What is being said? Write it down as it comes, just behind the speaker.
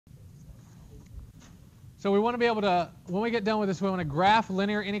So we want to be able to, when we get done with this, we want to graph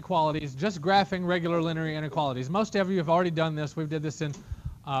linear inequalities, just graphing regular linear inequalities. Most of you have already done this. We did this in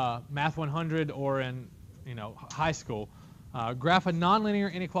Math 100 or in high school. Graph a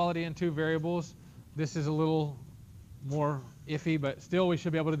nonlinear inequality in two variables. This is a little more iffy, but still we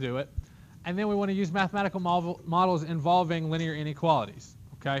should be able to do it. And then we want to use mathematical models involving linear inequalities.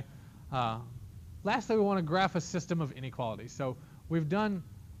 Okay. Lastly, we want to graph a system of inequalities. So we've done,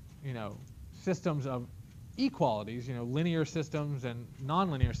 systems of equalities, linear systems and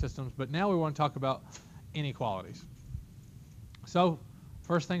nonlinear systems, but now we want to talk about inequalities. So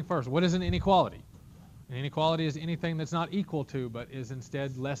first thing first, what is an inequality? An inequality is anything that's not equal to, but is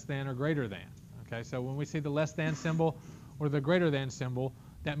instead less than or greater than. Okay, so when we see the less than symbol or the greater than symbol,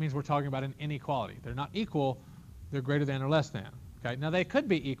 that means we're talking about an inequality. They're not equal, they're greater than or less than. Okay, now they could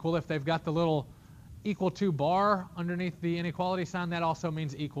be equal if they've got the little equal to bar underneath the inequality sign. That also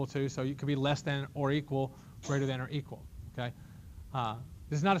means equal to, so it could be less than or equal, greater than or equal. Okay,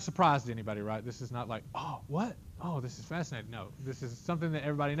 this is not a surprise to anybody, right? This is not like, oh, what? Oh, this is fascinating. No, this is something that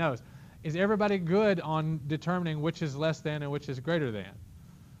everybody knows. Is everybody good on determining which is less than and which is greater than?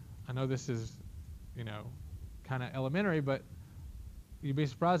 I know this is, kind of elementary, but you'd be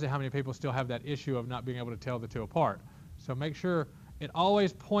surprised at how many people still have that issue of not being able to tell the two apart. So make sure it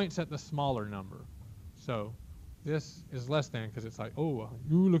always points at the smaller number. So this is less than because it's like, oh,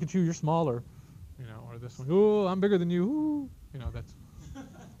 you look at you, you're smaller, or this one, oh, I'm bigger than you, ooh. That's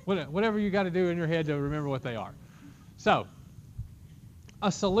whatever you got to do in your head to remember what they are. So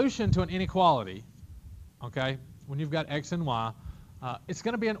a solution to an inequality, okay, when you've got x and y, it's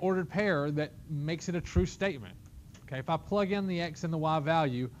going to be an ordered pair that makes it a true statement. Okay, if I plug in the x and the y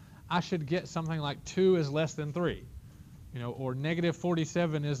value, I should get something like 2 is less than 3. Or negative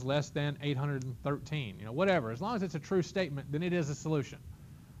 47 is less than 813, whatever. As long as it's a true statement, then it is a solution.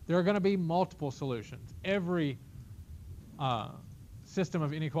 There are going to be multiple solutions. Every system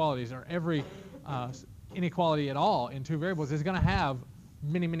of inequalities, or every inequality at all in two variables, is going to have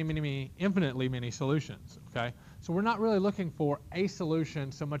many, infinitely many solutions. Okay, so we're not really looking for a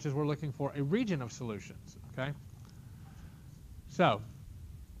solution so much as we're looking for a region of solutions. Okay, so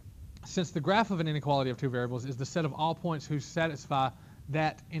since the graph of an inequality of two variables is the set of all points who satisfy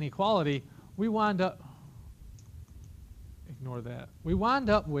that inequality, we wind up, ignore that, we wind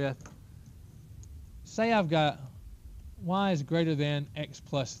up with, say I've got y is greater than x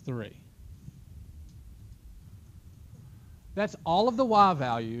plus 3. That's all of the y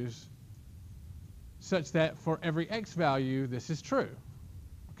values such that for every x value, this is true.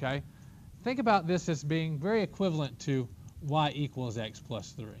 Okay? Think about this as being very equivalent to y equals x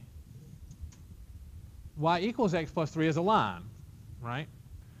plus 3. Y equals x plus 3 is a line, right?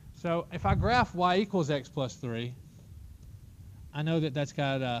 So if I graph y equals x plus 3, I know that that's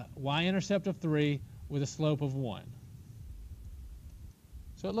got a y-intercept of 3 with a slope of 1.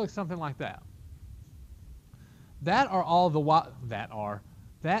 So it looks something like that. That is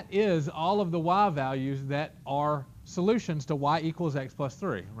all of the y values that are solutions to y equals x plus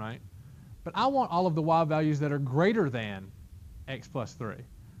 3, right? But I want all of the y values that are greater than x plus 3.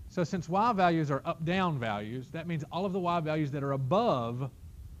 So since y values are up-down values, that means all of the y values that are above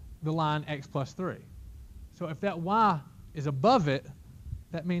the line x plus 3. So if that y is above it,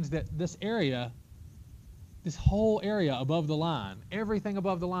 that means that this area, this whole area above the line, everything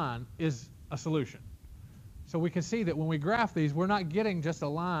above the line is a solution. So we can see that when we graph these, we're not getting just a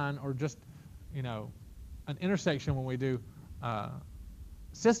line or just, an intersection when we do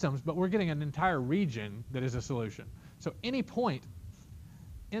systems, but we're getting an entire region that is a solution. So any point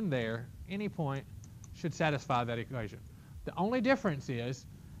in there, any point should satisfy that equation. The only difference is,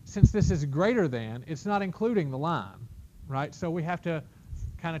 since this is greater than, it's not including the line, right? So we have to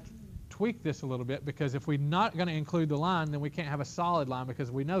kind of tweak this a little bit, because if we're not going to include the line, then we can't have a solid line,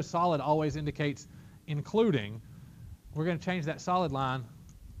 because we know solid always indicates including. We're going to change that solid line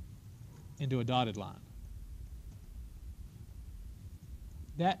into a dotted line.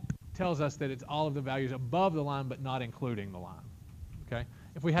 That tells us that it's all of the values above the line but not including the line. Okay?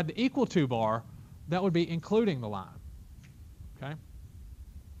 If we had the equal to bar, that would be including the line. Okay?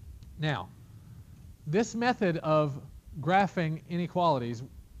 Now, this method of graphing inequalities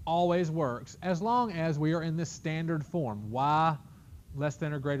always works as long as we are in this standard form, y less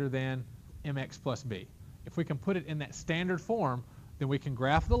than or greater than mx plus b. If we can put it in that standard form, then we can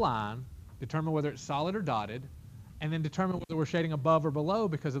graph the line, determine whether it's solid or dotted, and then determine whether we're shading above or below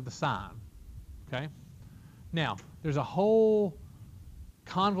because of the sign. Okay? Now, there's a whole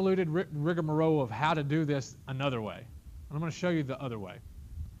convoluted rigmarole of how to do this another way. And I'm going to show you the other way.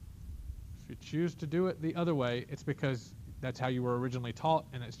 If you choose to do it the other way, it's because that's how you were originally taught,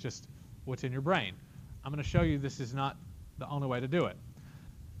 and it's just what's in your brain. I'm going to show you this is not the only way to do it.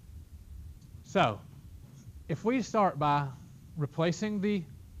 So if we start by replacing the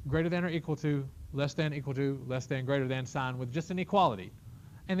greater than or equal to, less than, equal to, less than, greater than sign with just an equality,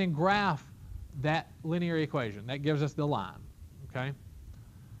 and then graph that linear equation, that gives us the line. Okay?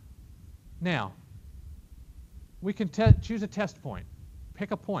 Now, we can choose a test point.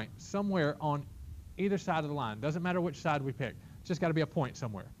 Pick a point somewhere on either side of the line. Doesn't matter which side we pick. It's just got to be a point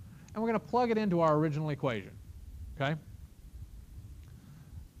somewhere. And we're going to plug it into our original equation. Okay?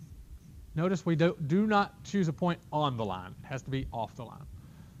 Notice we do not choose a point on the line. It has to be off the line.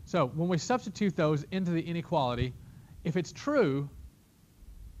 So when we substitute those into the inequality, if it's true,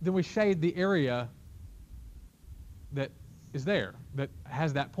 then we shade the area that is there, that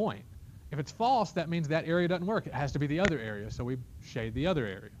has that point. If it's false, that means that area doesn't work. It has to be the other area, so we shade the other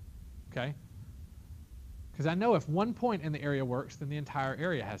area. Okay? Because I know if one point in the area works, then the entire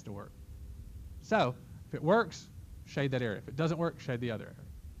area has to work. So if it works, shade that area. If it doesn't work, shade the other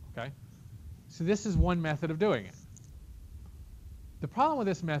area. Okay? So this is one method of doing it. The problem with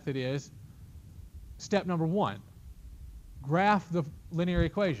this method is step number one, graph the linear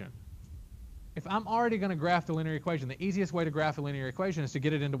equation. If I'm already going to graph the linear equation, the easiest way to graph a linear equation is to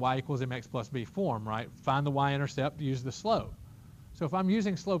get it into y equals mx plus b form, right? Find the y-intercept, use the slope. So if I'm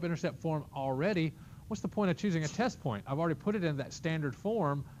using slope-intercept form already, what's the point of choosing a test point? I've already put it in that standard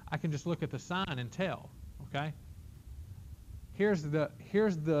form. I can just look at the sign and tell, okay? Here's the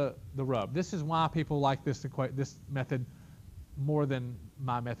rub. This is why people like this method more than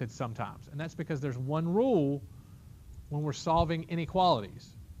my method sometimes. And that's because there's one rule when we're solving inequalities.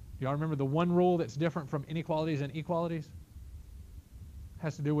 Do y'all remember the one rule that's different from inequalities and equalities? It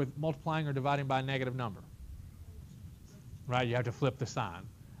has to do with multiplying or dividing by a negative number. Right? You have to flip the sign.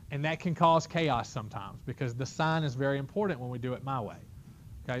 And that can cause chaos sometimes because the sign is very important when we do it my way.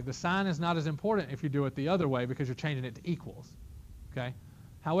 Okay? The sign is not as important if you do it the other way because you're changing it to equals. Okay?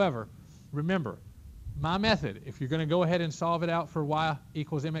 However, remember, my method, if you're going to go ahead and solve it out for y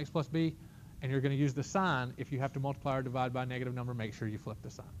equals mx plus b, and you're going to use the sign, if you have to multiply or divide by a negative number, make sure you flip the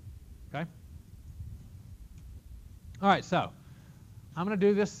sign. Okay? All right, so I'm going to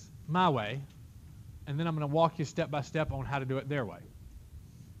do this my way, and then I'm going to walk you step by step on how to do it their way.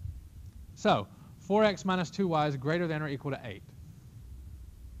 So 4x minus 2y is greater than or equal to 8.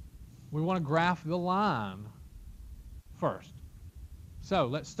 We want to graph the line first. So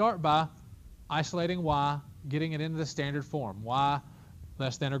let's start by isolating y, getting it into the standard form, y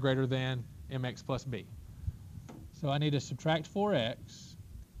less than or greater than mx plus b. So I need to subtract 4x.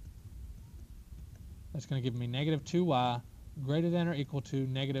 That's going to give me negative 2y greater than or equal to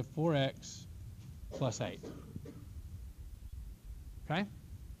negative 4x plus 8. Okay?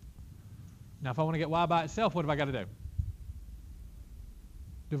 Now if I want to get y by itself, what have I got to do?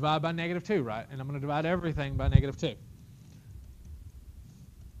 Divide by negative 2, right? And I'm going to divide everything by negative 2.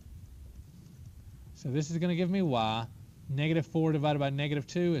 So this is going to give me y. Negative 4 divided by negative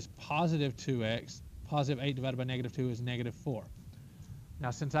 2 is positive 2x. Positive 8 divided by negative 2 is negative 4. Now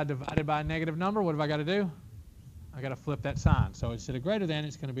since I divided by a negative number, what have I got to do? I've got to flip that sign. So instead of greater than,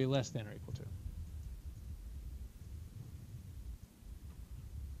 it's going to be less than or equal to.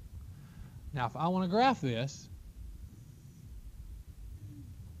 Now if I want to graph this,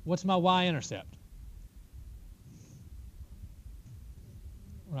 what's my y-intercept?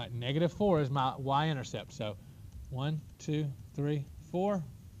 Right, negative 4 is my y-intercept. So 1, 2, 3, 4.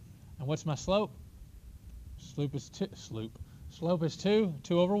 And what's my slope? Slope is 2.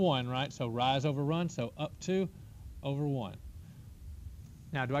 2 over 1, right? So rise over run, so up 2 over 1.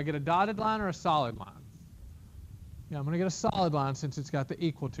 Now, do I get a dotted line or a solid line? Yeah, I'm going to get a solid line since it's got the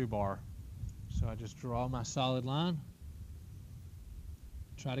equal to bar. So I just draw my solid line.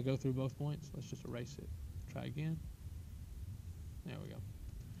 Try to go through both points. Let's just erase it. Try again. There we go.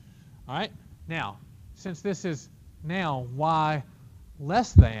 All right. Now, since this is now y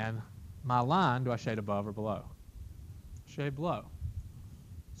less than my line, do I shade above or below? Shade below.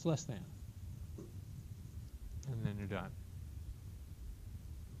 It's less than. And then you're done.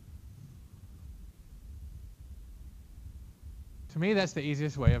 To me, that's the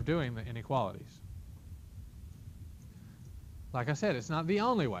easiest way of doing the inequalities. Like I said, it's not the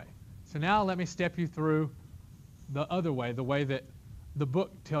only way. So now let me step you through the other way, the way that the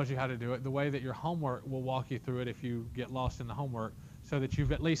book tells you how to do it, the way that your homework will walk you through it if you get lost in the homework, so that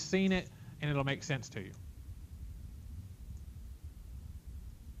you've at least seen it and it'll make sense to you.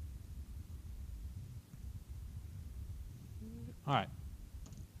 All right.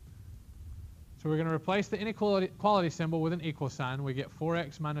 So we're going to replace the inequality symbol with an equal sign. We get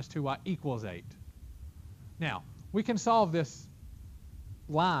 4x minus 2y equals 8. Now, we can solve this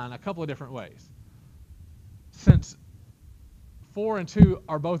line a couple of different ways. since 4 and 2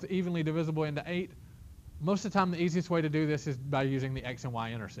 are both evenly divisible into 8, most of the time the easiest way to do this is by using the x and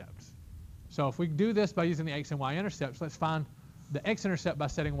y intercepts. So if we do this by using the x and y intercepts, let's find the x-intercept by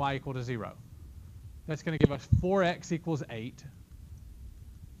setting y equal to 0. That's going to give us 4x equals 8,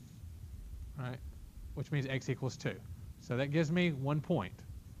 right? Which means x equals 2. So that gives me 1 point,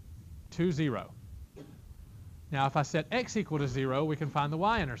 2, 0. Now if I set x equal to 0, we can find the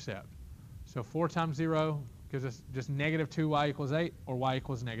y-intercept. So 4 times 0 gives us just negative 2y equals 8, or y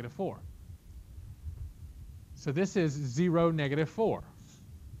equals negative 4. So this is 0, negative 4.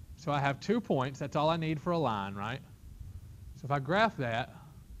 So I have 2 points. That's all I need for a line, right? So if I graph that,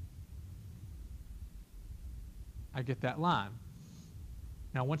 I get that line.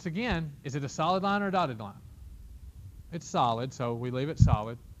 Now once again, is it a solid line or a dotted line? It's solid, so we leave it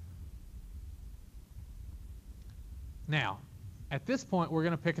solid. Now, at this point, we're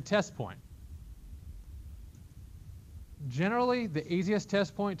going to pick a test point. Generally, the easiest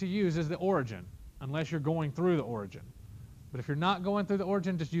test point to use is the origin, unless you're going through the origin. But if you're not going through the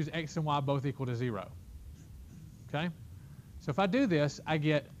origin, just use x and y both equal to 0. Okay? So if I do this, I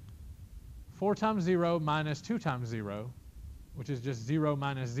get 4 times 0 minus 2 times 0, which is just 0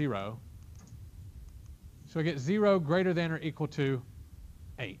 minus 0. So I get 0 greater than or equal to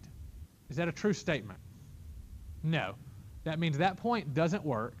 8. Is that a true statement? No. That means that point doesn't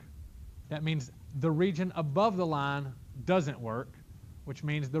work. That means the region above the line doesn't work, which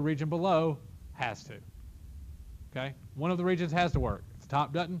means the region below has to. Okay? One of the regions has to work. If the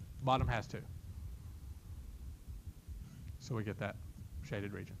top doesn't, bottom has to. So we get that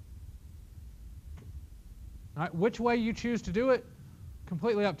shaded region. All right, which way you choose to do it,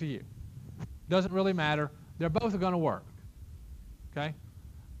 completely up to you. Doesn't really matter. They're both going to work. Okay?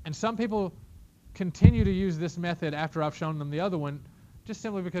 And some people continue to use this method after I've shown them the other one, just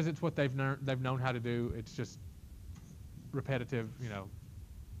simply because it's what they've known how to do. It's just repetitive, you know.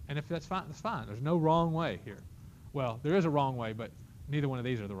 And if that's fine, that's fine. There's no wrong way here. Well, there is a wrong way, but neither one of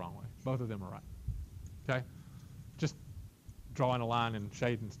these are the wrong way. Both of them are right. Okay? Just drawing a line and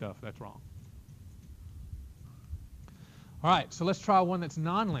shading stuff, that's wrong. All right, so let's try one that's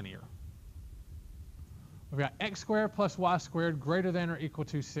nonlinear. We've got x squared plus y squared greater than or equal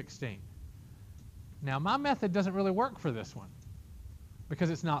to 16. Now, my method doesn't really work for this one because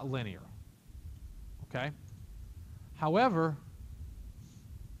it's not linear. Okay? However,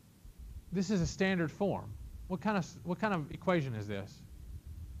 this is a standard form. What kind of equation is this?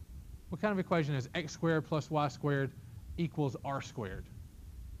 What kind of equation is x squared plus y squared equals r squared?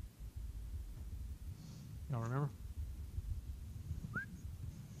 Y'all remember?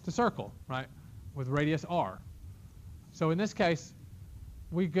 It's a circle, right, with radius r. So in this case,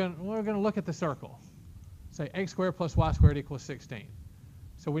 we're going to look at the circle. Say x squared plus y squared equals 16.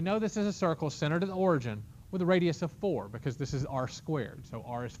 So we know this is a circle centered at the origin with a radius of 4 because this is r squared, so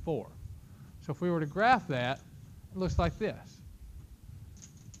r is 4. So if we were to graph that, it looks like this.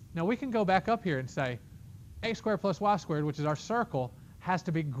 Now we can go back up here and say x squared plus y squared, which is our circle, has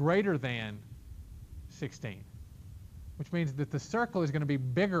to be greater than 16, which means that the circle is going to be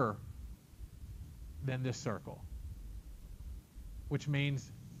bigger than this circle, which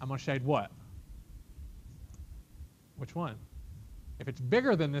means I'm going to shade what? Which one? If it's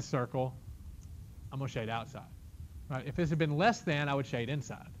bigger than this circle, I'm going to shade outside. Right? If this had been less than, I would shade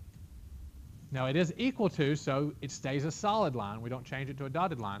inside. Now it is equal to, so it stays a solid line. We don't change it to a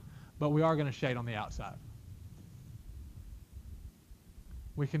dotted line, but we are going to shade on the outside.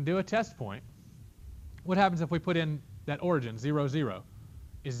 We can do a test point. What happens if we put in that origin, 0, 0?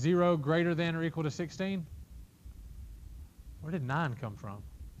 Is 0 greater than or equal to 16? Where did 9 come from?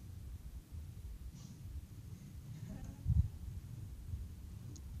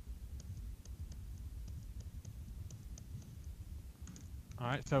 All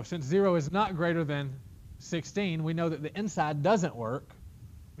right, so since 0 is not greater than 16, we know that the inside doesn't work,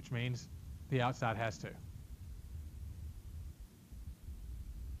 which means the outside has to.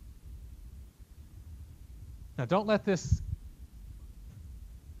 Now, don't let this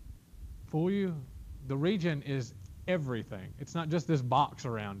fool you. The region is everything. It's not just this box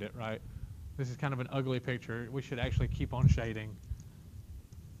around it, right? This is kind of an ugly picture. We should actually keep on shading.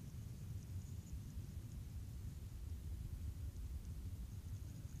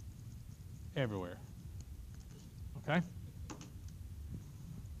 Everywhere. Okay?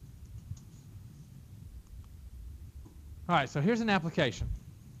 All right, so here's an application.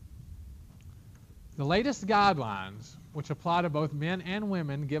 The latest guidelines, which apply to both men and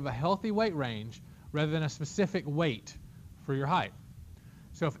women, give a healthy weight range rather than a specific weight for your height.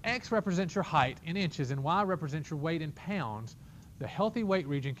 So if x represents your height in inches and y represents your weight in pounds, the healthy weight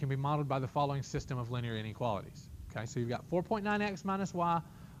region can be modeled by the following system of linear inequalities. Okay, so you've got 4.9x minus y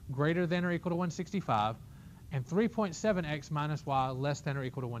greater than or equal to 165, and 3.7x minus y less than or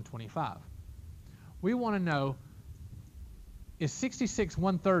equal to 125. We want to know, is 66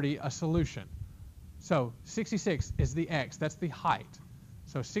 130 a solution? So 66 is the x, that's the height.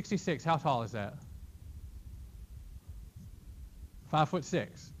 So 66, how tall is that? 5'6".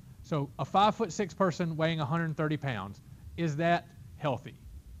 So a 5'6" person weighing 130 pounds, is that healthy?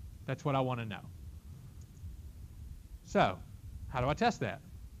 That's what I want to know. So how do I test that?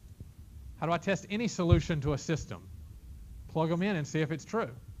 How do I test any solution to a system? Plug them in and see if it's true.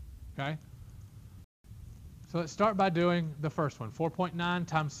 Okay? So let's start by doing the first one. 4.9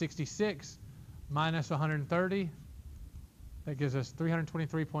 times 66 minus 130. That gives us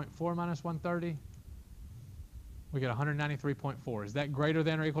 323.4 minus 130. We get 193.4. Is that greater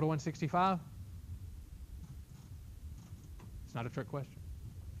than or equal to 165? It's not a trick question.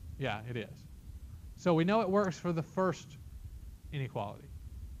 Yeah, it is. So we know it works for the first inequality.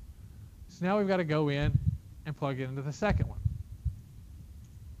 So now we've got to go in and plug it into the second one.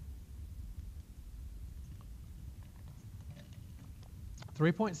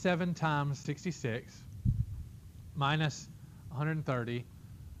 .7 times 66 minus 130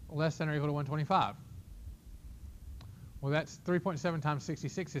 less than or equal to 125. Well, that's 3.7 times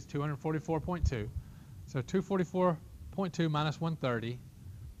 66 is 244.2. So 244.2 minus 130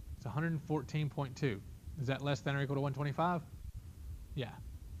 is 114.2. Is that less than or equal to 125? Yeah.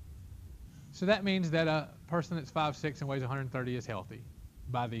 So that means that a person that's 5'6" and weighs 130 is healthy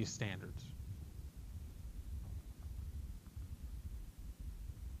by these standards.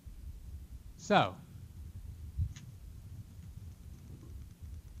 So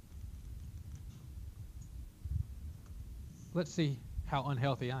let's see how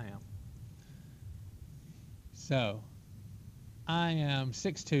unhealthy I am. So I am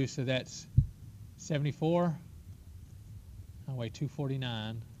 6'2", so that's 74. I weigh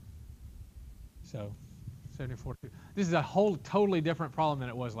 249. So 74. This is a whole totally different problem than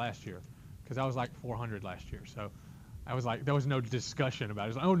it was last year, because I was like 400 last year. So I was like, there was no discussion about it. It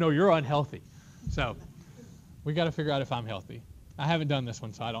was like, oh no, you're unhealthy. So we got to figure out if I'm healthy. I haven't done this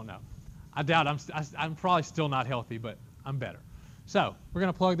one, so I don't know. I doubt I'm probably still not healthy, but I'm better. So we're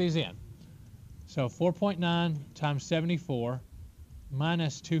going to plug these in. So 4.9 times 74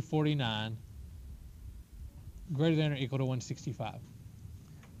 minus 249 greater than or equal to 165.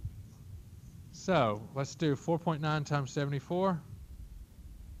 So let's do 4.9 times 74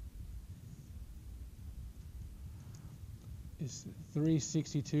 is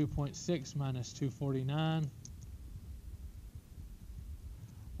 362.6 minus 249.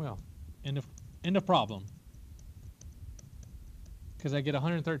 Well, end of problem. Because I get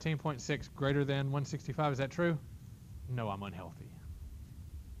 113.6 greater than 165. Is that true? No, I'm unhealthy.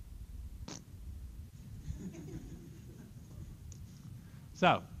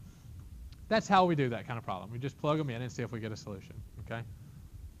 So that's how we do that kind of problem. We just plug them in and see if we get a solution. Okay?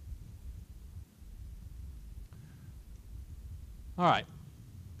 All right.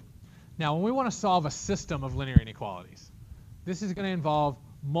 Now, when we want to solve a system of linear inequalities, this is going to involve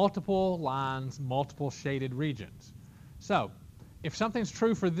multiple lines, multiple shaded regions. So if something's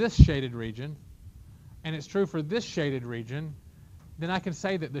true for this shaded region, and it's true for this shaded region, then I can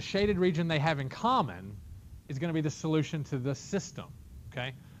say that the shaded region they have in common is going to be the solution to this system.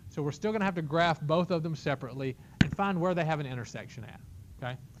 Okay? So we're still going to have to graph both of them separately and find where they have an intersection at.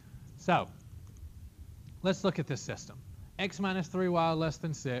 Okay? So let's look at this system. X minus 3y less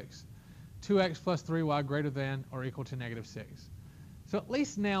than 6, 2x plus 3y greater than or equal to negative 6. So at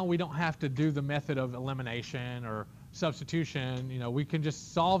least now we don't have to do the method of elimination or substitution. You know, we can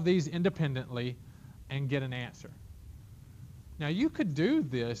just solve these independently and get an answer. Now you could do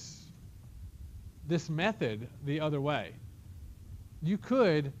this method the other way. You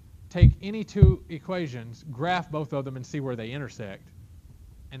could take any two equations, graph both of them, and see where they intersect,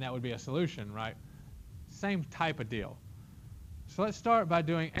 and that would be a solution, right? Same type of deal. So let's start by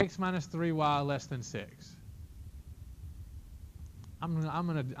doing x minus 3y less than 6. I'm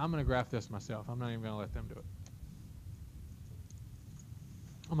gonna graph this myself. I'm not even gonna let them do it.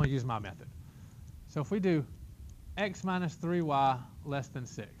 I'm gonna use my method. So if we do x minus 3y less than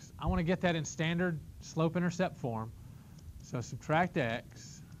 6, I want to get that in standard slope-intercept form. So subtract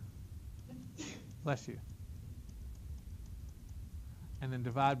x, bless you, and then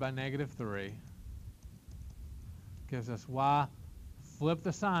divide by negative 3. Gives us y. Flip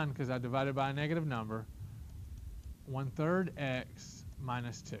the sign because I divided by a negative number. 1/3 x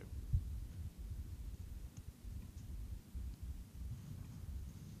minus 2.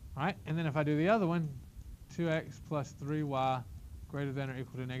 All right, and then if I do the other one, 2x plus 3y greater than or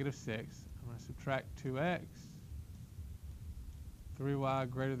equal to negative 6. I'm going to subtract 2x. 3y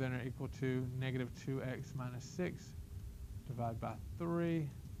greater than or equal to negative 2x minus 6. Divide by 3.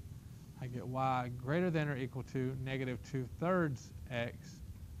 I get y greater than or equal to negative 2/3 x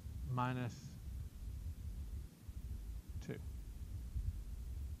minus 2.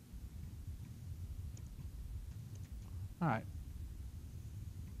 All right.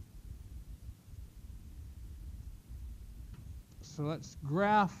 So let's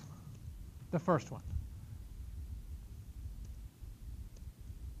graph the first one.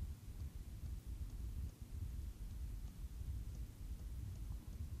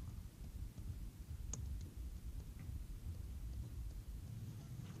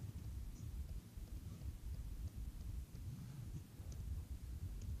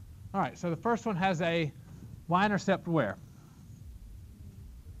 All right, so the first one has a y-intercept where?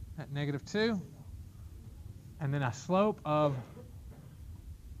 At negative 2. And then a slope of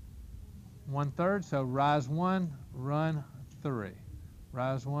 1/3. So rise 1, run 3.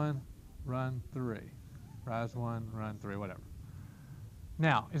 Rise 1, run 3. Rise 1, run 3, whatever.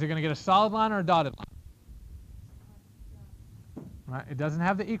 Now, is it going to get a solid line or a dotted line? All right, it doesn't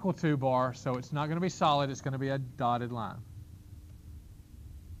have the equal to bar, so it's not going to be solid. It's going to be a dotted line.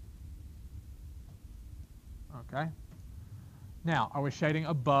 Okay. Now, are we shading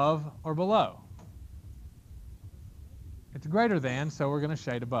above or below? It's greater than, so we're going to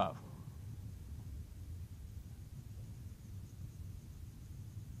shade above.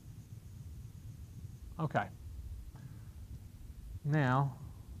 Okay. Now,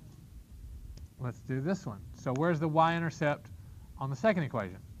 let's do this one. So where's the y-intercept on the second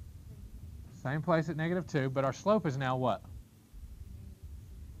equation? Same place at negative 2, but our slope is now what?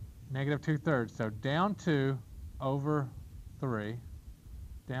 Negative 2/3. So down 2 over 3,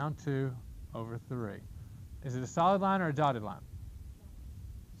 down 2 over 3. Is it a solid line or a dotted line?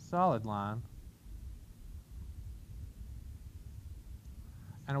 Solid line.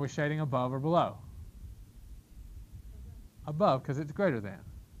 And are we shading above or below? Above, because it's greater than.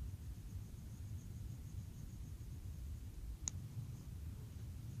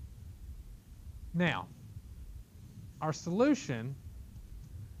 Now, our solution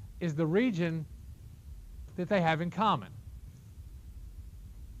is the region that they have in common.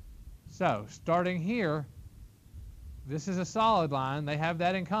 So, starting here, this is a solid line. They have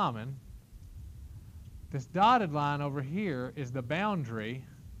that in common. This dotted line over here is the boundary.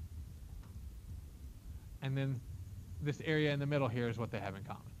 And then this area in the middle here is what they have in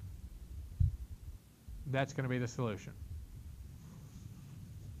common. That's going to be the solution.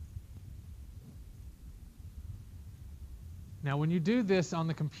 Now, when you do this on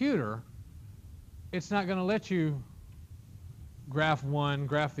the computer, it's not going to let you graph one,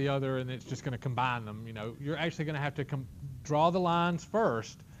 graph the other, and it's just going to combine them. You know, you're actually going to have to draw the lines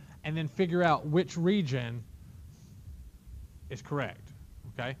first and then figure out which region is correct.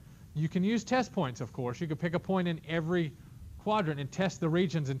 Okay? You can use test points, of course. You could pick a point in every quadrant and test the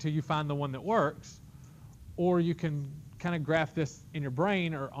regions until you find the one that works. Or you can kind of graph this in your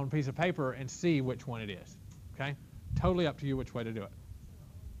brain or on a piece of paper and see which one it is. Okay? Totally up to you which way to do it.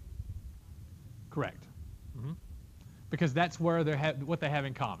 Correct. Because that's where they have what they have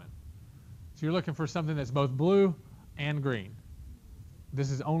in common. So you're looking for something that's both blue and green.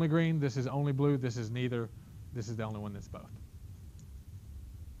 This is only green, this is only blue, this is neither, this is the only one that's both.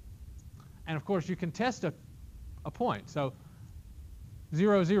 And of course you can test a point. So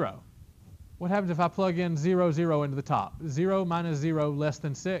 0, 0. What happens if I plug in 0, 0 into the top? 0 minus 0 less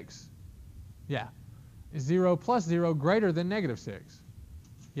than 6? Yeah. Is 0 plus 0 greater than negative 6?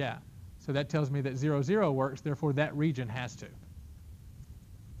 Yeah. So that tells me that 0, 0 works, therefore that region has to.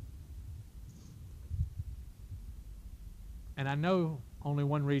 And I know only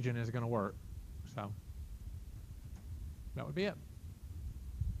one region is going to work, so that would be it.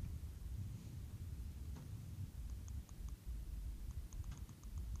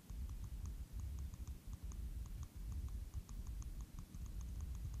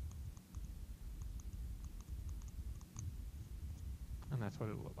 And that's what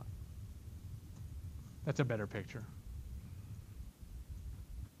it'll look like. That's a better picture.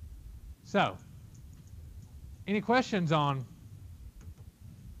 So, any questions on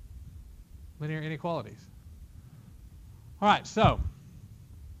linear inequalities? All right, so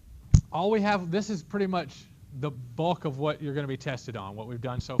all we have, this is pretty much the bulk of what you're going to be tested on, what we've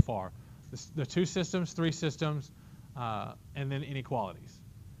done so far. The 2 systems, 3 systems, and then inequalities.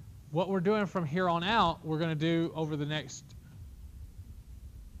 What we're doing from here on out, we're going to do over the next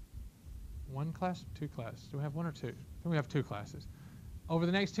 1 class, 2 classes. Do we have 1 or 2? I think we have 2 classes. Over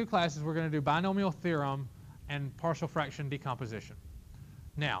the next 2 classes, we're going to do binomial theorem and partial fraction decomposition.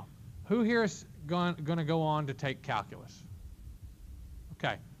 Now, who here is going to go on to take calculus?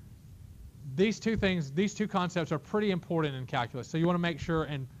 Okay. These two concepts are pretty important in calculus, so you want to make sure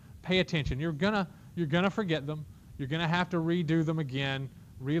and pay attention. You're gonna forget them. You're gonna have to redo them again,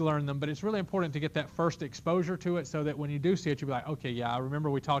 relearn them, but it's really important to get that first exposure to it so that when you do see it, you'll be like, okay, yeah, I remember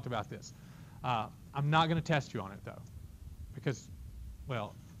we talked about this. I'm not going to test you on it, though, because,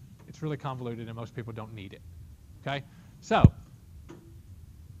 well, it's really convoluted and most people don't need it. Okay? So,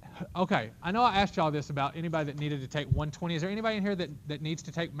 okay, I know I asked y'all this about anybody that needed to take 120. Is there anybody in here that needs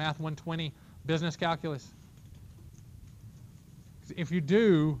to take Math 120 business calculus? If you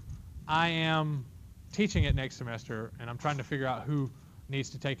do, I am teaching it next semester, and I'm trying to figure out who needs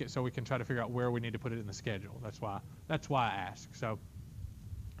to take it so we can try to figure out where we need to put it in the schedule. That's why I ask. So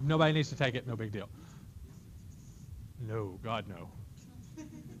if nobody needs to take it, no big deal. No, God, no.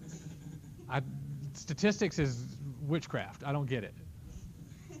 Statistics is witchcraft. I don't get it.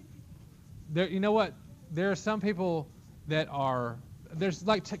 You know what? There are some people that are, there's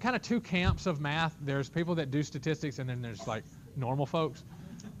like kind of two camps of math. There's people that do statistics, and then there's like normal folks.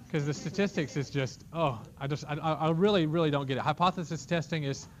 Because the statistics is just, I really, really don't get it. Hypothesis testing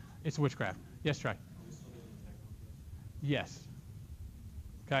it's witchcraft. Yes, Trey? Yes.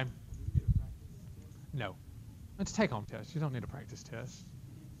 Okay. No. It's a take-home test. You don't need a practice test.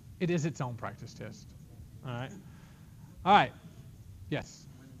 It is its own practice test. All right. All right. Yes.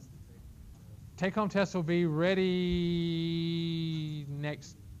 Take-home test will be ready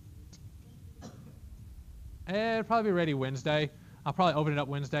next. It'll probably be ready Wednesday. I'll probably open it up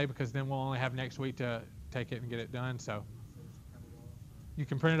Wednesday because then we'll only have next week to take it and get it done. So you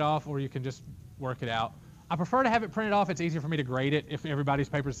can print it off or you can just work it out. I prefer to have it printed off. It's easier for me to grade it if everybody's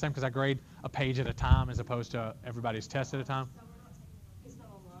paper is the same because I grade a page at a time as opposed to everybody's test at a time. It's not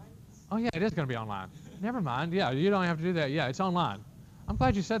online? Oh, yeah, it is going to be online. Never mind. Yeah, you don't have to do that. Yeah, it's online. I'm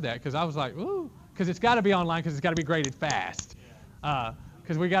glad you said that because I was like, ooh, because it's got to be online because it's got to be graded fast.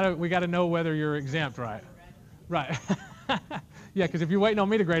 Because we got to know whether you're exempt, right? Right. Yeah, because if you're waiting on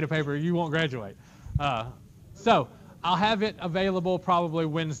me to grade a paper, you won't graduate. So I'll have it available probably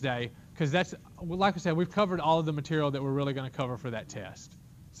Wednesday because that's, like I said, we've covered all of the material that we're really going to cover for that test.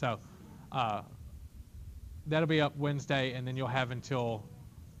 So that'll be up Wednesday, and then you'll have until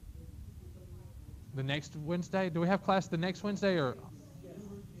the next Wednesday. Do we have class the next Wednesday or?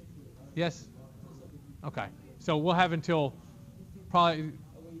 Yes? Okay. So we'll have until probably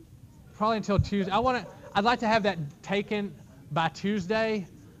until Tuesday. I'd like to have that taken by Tuesday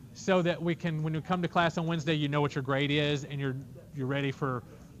so that we can, when you come to class on Wednesday, you know what your grade is and you're ready for,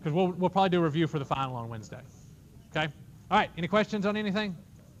 because we'll probably do a review for the final on Wednesday. Okay? All right. Any questions on anything?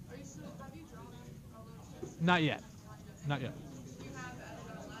 Have you drawn all those tests? Not yet. Not yet. Do you have added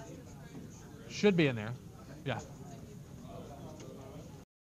on last year's grades? Should be in there. Yeah.